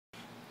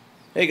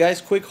Hey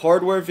guys, quick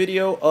hardware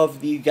video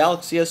of the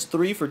Galaxy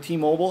S3 for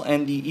T-Mobile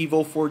and the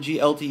Evo 4G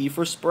LTE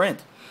for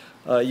Sprint.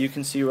 You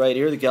can see right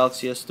here the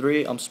Galaxy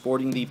S3. I'm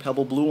sporting the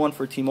Pebble Blue one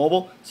for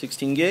T-Mobile,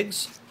 16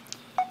 gigs.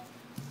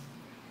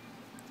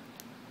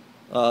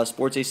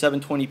 Sports a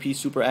 720p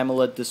Super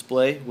AMOLED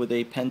display with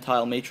a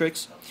pentile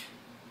matrix.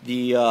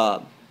 The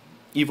Evo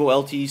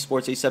LTE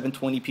sports a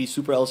 720p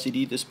Super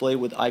LCD display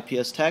with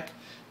IPS tech.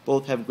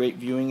 Both have great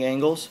viewing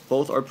angles.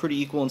 Both are pretty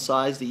equal in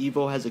size. The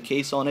Evo has a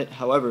case on it.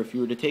 However, if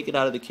you were to take it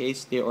out of the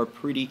case, they are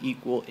pretty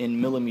equal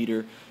in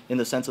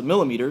the sense of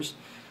millimeters.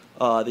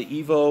 The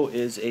Evo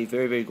is a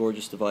very, very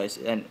gorgeous device,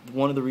 and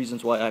one of the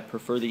reasons why I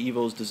prefer the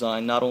Evo's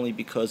design, not only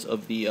because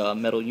of the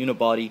metal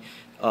unibody,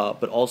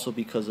 but also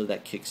because of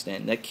that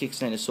kickstand. That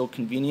kickstand is so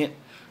convenient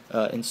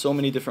in so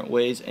many different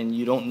ways, and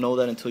you don't know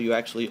that until you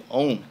actually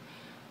own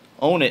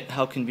it,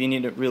 how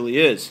convenient it really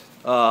is.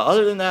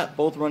 Other than that,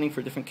 both running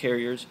for different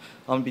carriers.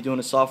 I'm going to be doing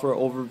a software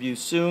overview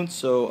soon,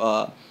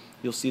 so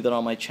you'll see that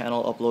on my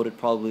channel, uploaded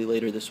probably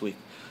later this week.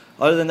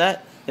 Other than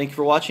that, thank you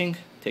for watching.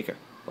 Take care.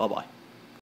 Bye-bye.